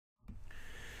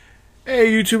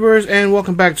Hey YouTubers, and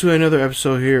welcome back to another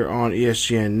episode here on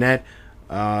ESGNet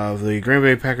of the Green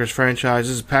Bay Packers franchise.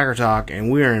 This is Packer Talk,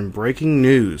 and we are in breaking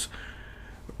news.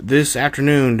 This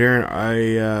afternoon, during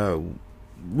a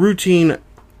routine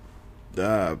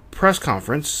press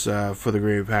conference for the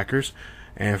Green Bay Packers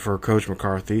and for Coach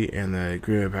McCarthy and the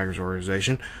Green Bay Packers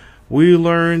organization, we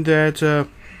learned that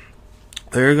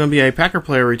there's going to be a Packer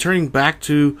player returning back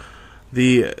to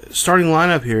the starting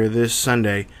lineup here this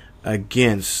Sunday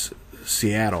against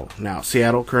Seattle. Now,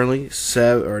 Seattle currently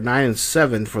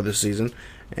 9-7 for the season,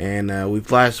 and we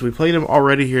played them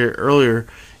already here earlier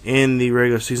in the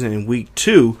regular season in week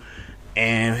 2,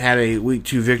 and had a week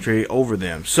 2 victory over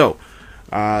them. So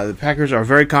the Packers are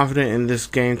very confident in this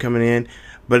game coming in,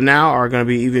 but now are going to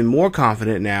be even more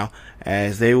confident now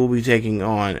as they will be taking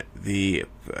on the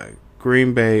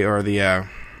Green Bay or the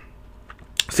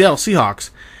Seattle Seahawks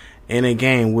in a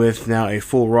game with now a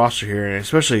full roster here, and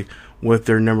especially with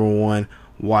their number one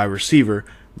wide receiver,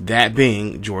 that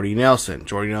being Jordy Nelson.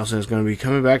 Jordy Nelson is going to be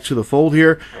coming back to the fold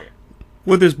here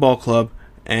with his ball club,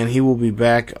 and he will be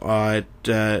back at,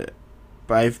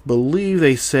 I believe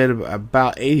they said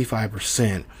about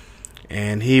 85%,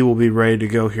 and he will be ready to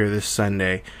go here this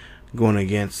Sunday going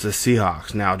against the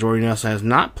Seahawks. Now, Jordy Nelson has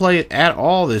not played at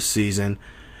all this season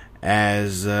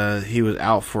as he was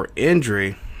out for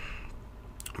injury,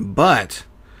 but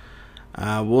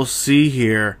we'll see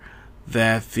here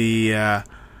that the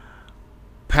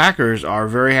Packers are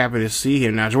very happy to see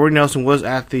him. Now, Jordy Nelson was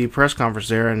at the press conference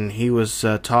there, and he was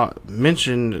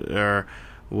mentioned or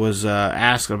was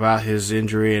asked about his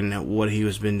injury and what he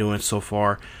has been doing so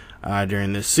far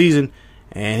during this season.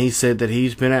 And he said that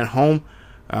he's been at home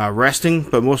resting,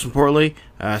 but most importantly,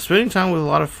 spending time with a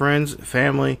lot of friends,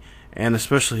 family, and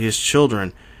especially his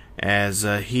children, as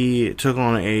he took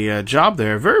on a job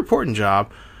there, a very important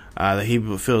job, that he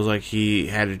feels like he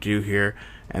had to do here,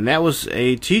 and that was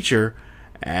a teacher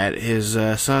at his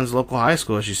son's local high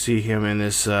school, as you see him in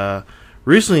this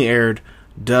recently aired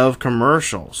Dove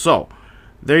commercial. So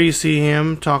there you see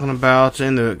him talking about,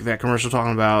 in that commercial,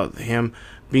 talking about him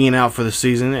being out for the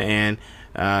season and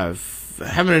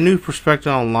having a new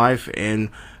perspective on life, and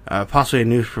possibly a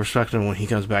new perspective when he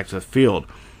comes back to the field.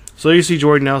 So you see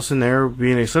Jordy Nelson there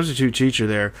being a substitute teacher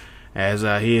there, as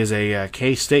he is a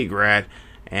K-State grad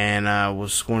and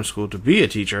was going to school to be a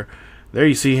teacher. There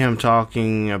you see him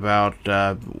talking about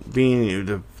being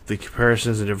the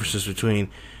comparisons and differences between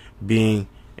being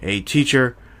a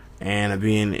teacher and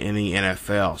being in the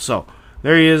NFL. So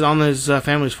there he is on his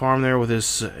family's farm there with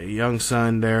his young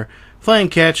son there playing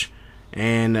catch,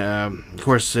 and of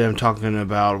course him talking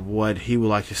about what he would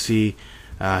like to see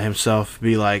himself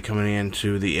be like coming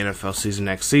into the NFL season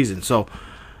next season. So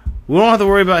we don't have to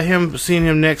worry about seeing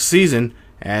him next season,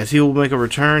 as he will make a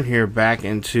return here back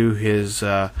into his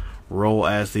role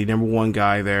as the number one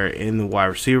guy there in the wide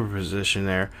receiver position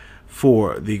there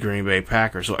for the Green Bay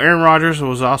Packers. So Aaron Rodgers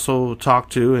was also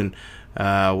talked to and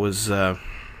was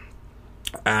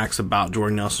asked about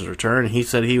Jordy Nelson's return. He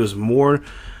said he was more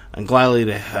than gladly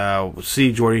to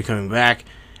see Jordy coming back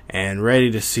and ready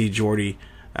to see Jordy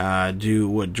do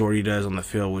what Jordy does on the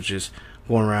field, which is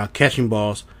going around catching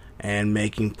balls and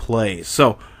making plays.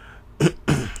 So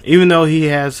even though he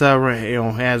has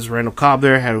Randall Cobb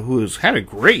there, who has had a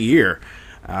great year,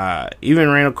 even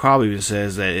Randall Cobb even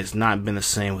says that it's not been the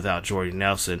same without Jordy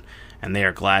Nelson, and they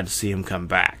are glad to see him come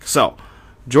back. So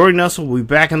Jordy Nelson will be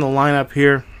back in the lineup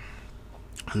here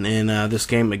in this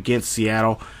game against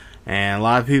Seattle, and a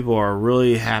lot of people are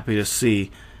really happy to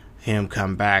see him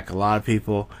come back. A lot of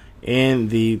people in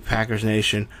the Packers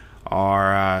Nation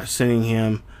are sending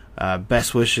him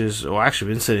best wishes, or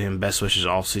actually been sending him best wishes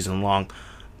all season long,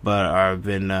 but have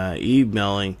been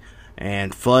emailing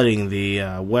and flooding the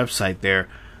website there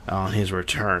on his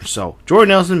return. So Jordy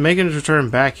Nelson making his return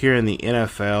back here in the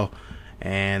NFL,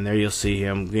 and there you'll see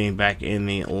him getting back in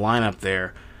the lineup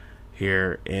there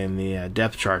here in the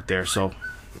depth chart there. So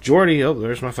Jordy, oh,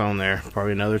 there's my phone there,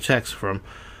 probably another text from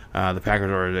the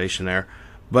Packers organization there.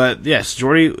 But yes,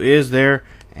 Jordy is there,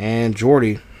 and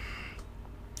Jordy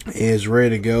is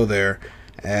ready to go there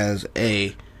as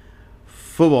a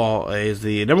football, is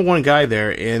the number one guy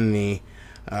there in the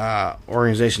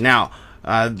organization. Now,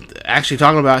 actually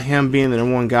talking about him being the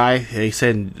number one guy, he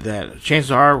said that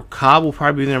chances are Cobb will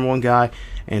probably be the number one guy,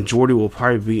 and Jordy will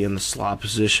probably be in the slot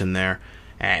position there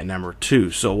at number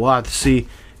 2. So we'll have to see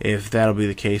if that'll be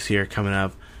the case here coming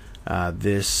up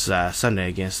this Sunday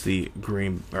against the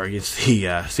Seattle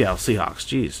Seahawks.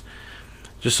 Jeez,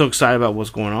 just so excited about what's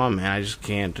going on, man. I just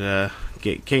can't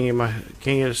get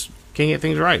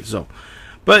things right. So,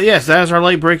 but yes, that is our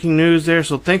late breaking news there.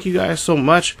 So thank you guys so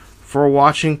much for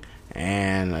watching,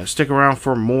 And stick around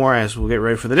for more as we'll get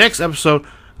ready for the next episode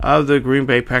of the Green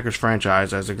Bay Packers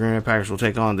franchise, as the Green Bay Packers will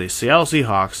take on the Seattle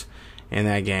Seahawks in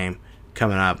that game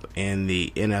coming up in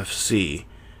the NFC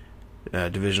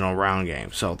divisional round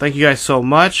game. So thank you guys so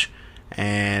much,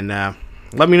 and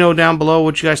let me know down below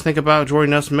what you guys think about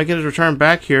Jordy Nelson making his return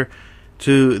back here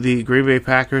to the Green Bay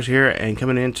Packers here and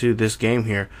coming into this game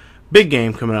here. Big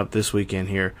game coming up this weekend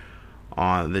here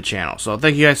on the channel. So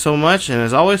thank you guys so much, and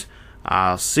as always,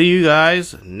 I'll see you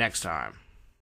guys next time.